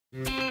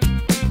Hello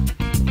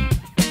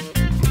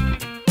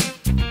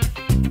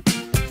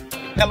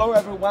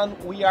everyone,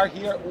 we are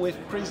here with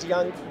Chris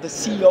Young, the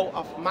CEO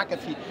of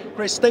McAfee.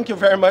 Chris, thank you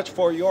very much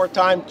for your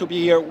time to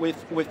be here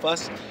with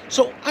us.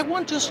 So I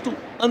want us to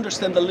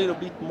understand a little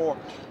bit more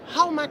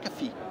how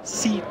McAfee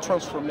see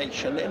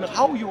transformation and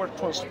how you are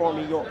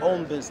transforming your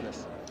own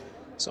business.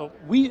 So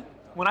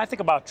when I think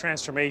about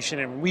transformation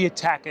and we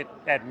attack it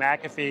at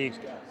McAfee,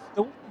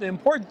 the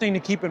important thing to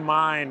keep in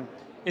mind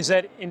is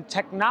that in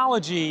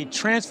technology,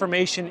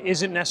 transformation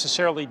isn't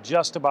necessarily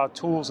just about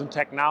tools and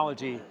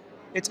technology.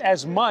 It's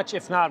as much,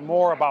 if not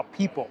more, about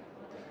people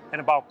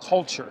and about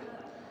culture.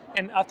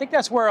 And I think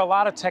that's where a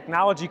lot of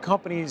technology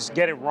companies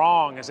get it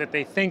wrong, is that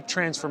they think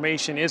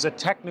transformation is a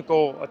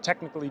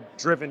technically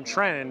driven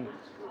trend.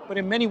 But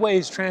in many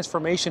ways,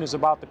 transformation is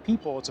about the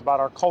people. It's about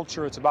our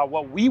culture. It's about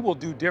what we will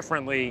do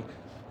differently.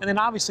 And then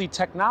obviously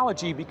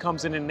technology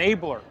becomes an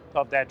enabler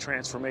of that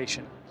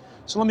transformation.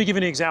 So let me give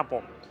you an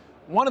example.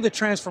 One of the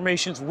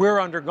transformations we're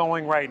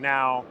undergoing right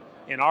now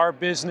in our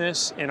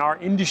business, in our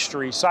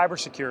industry,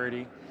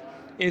 cybersecurity,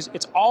 is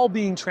it's all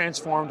being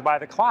transformed by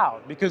the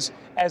cloud, because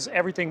as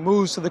everything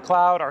moves to the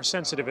cloud, our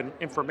sensitive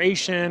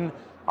information,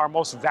 our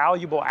most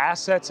valuable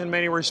assets in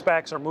many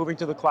respects are moving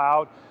to the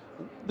cloud.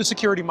 The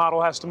security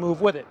model has to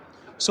move with it.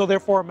 So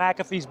therefore,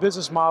 McAfee's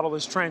business model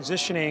is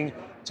transitioning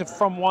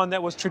from one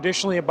that was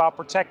traditionally about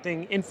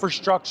protecting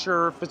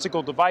infrastructure,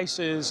 physical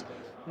devices,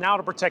 now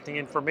to protecting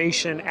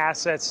information,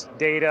 assets,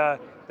 data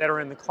that are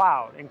in the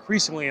cloud,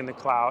 increasingly in the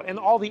cloud, and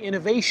all the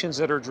innovations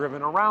that are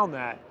driven around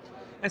that.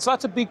 And so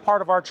that's a big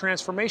part of our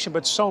transformation,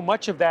 but so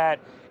much of that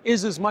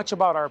is as much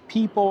about our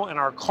people and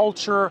our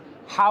culture,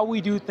 how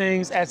we do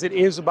things, as it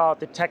is about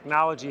the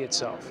technology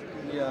itself.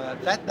 Yeah,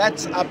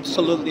 that's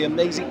absolutely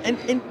amazing.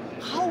 And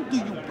how do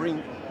you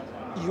bring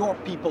your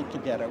people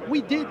together?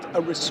 We did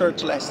a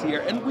research last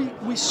year, and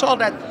we saw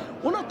that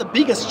one of the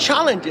biggest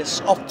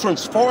challenges of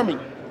transforming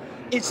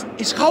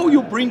is how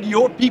you bring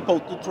your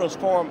people to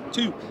transform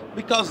too,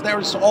 because there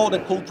is all the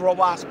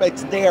cultural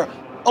aspects, their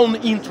own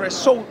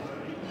interests. So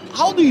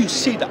how do you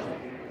see that?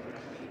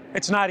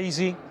 It's not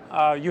easy.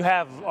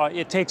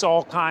 It takes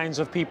all kinds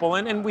of people,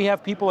 and we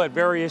have people at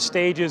various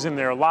stages in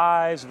their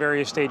lives,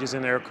 various stages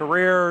in their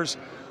careers,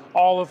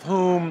 all of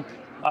whom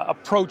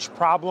approach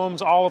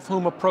problems, all of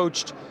whom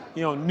approached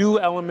new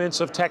elements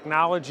of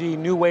technology,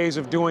 new ways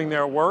of doing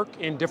their work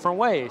in different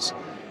ways.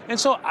 And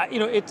so,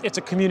 it's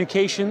a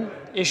communication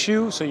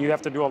issue, so you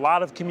have to do a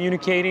lot of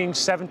communicating,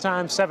 7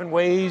 times 7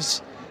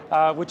 ways,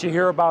 which you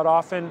hear about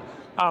often.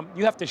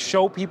 You have to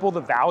show people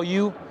the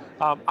value.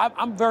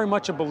 I'm very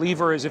much a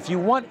believer is if you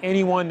want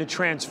anyone to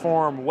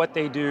transform what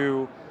they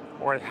do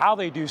or how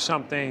they do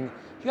something,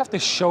 you have to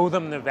show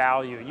them the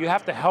value. You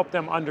have to help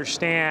them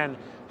understand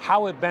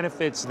how it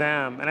benefits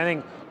them. And I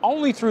think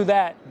only through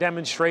that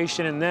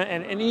demonstration and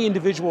any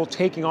individual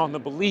taking on the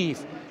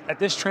belief that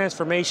this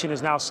transformation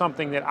is now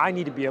something that I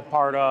need to be a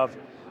part of,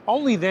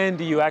 only then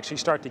do you actually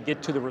start to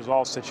get to the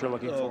results that you're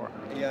looking for.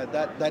 Yeah,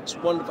 that's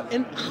wonderful.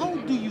 And how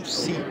do you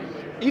see,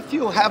 if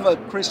you have a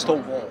crystal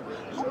ball,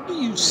 how do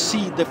you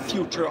see the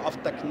future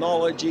of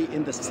technology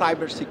in the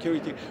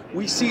cybersecurity?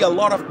 We see a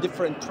lot of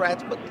different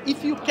threats, but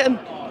if you can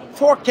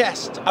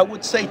forecast, I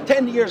would say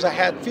 10 years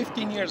ahead,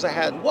 15 years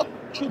ahead, what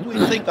should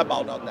we think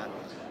about on that?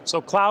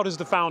 So cloud is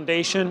the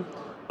foundation,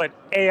 but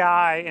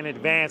AI and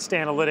advanced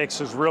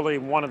analytics is really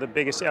one of the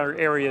biggest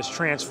areas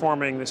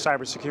transforming the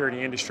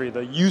cybersecurity industry.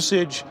 The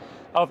usage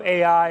of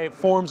AI,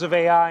 forms of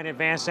AI and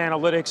advanced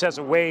analytics as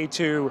a way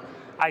to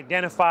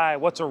identify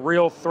what's a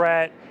real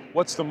threat,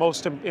 what's the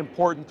most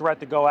important threat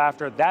to go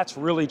after, that's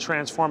really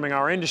transforming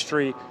our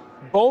industry,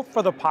 both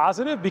for the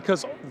positive,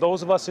 because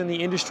those of us in the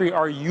industry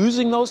are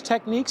using those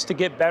techniques to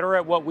get better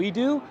at what we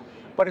do,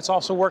 but it's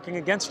also working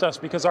against us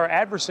because our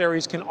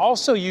adversaries can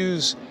also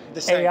use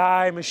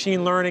AI,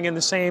 machine learning, and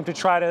the same to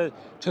try to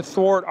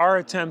thwart our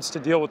attempts to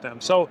deal with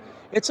them. So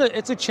it's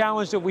a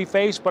challenge that we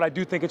face, but I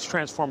do think it's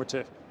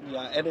transformative.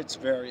 Yeah, and it's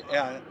very,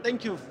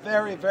 thank you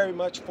very, very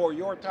much for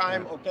your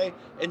time, okay?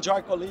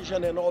 Enjoy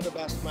Collision and all the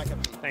best,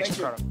 McAfee. Thanks,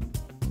 Thank you.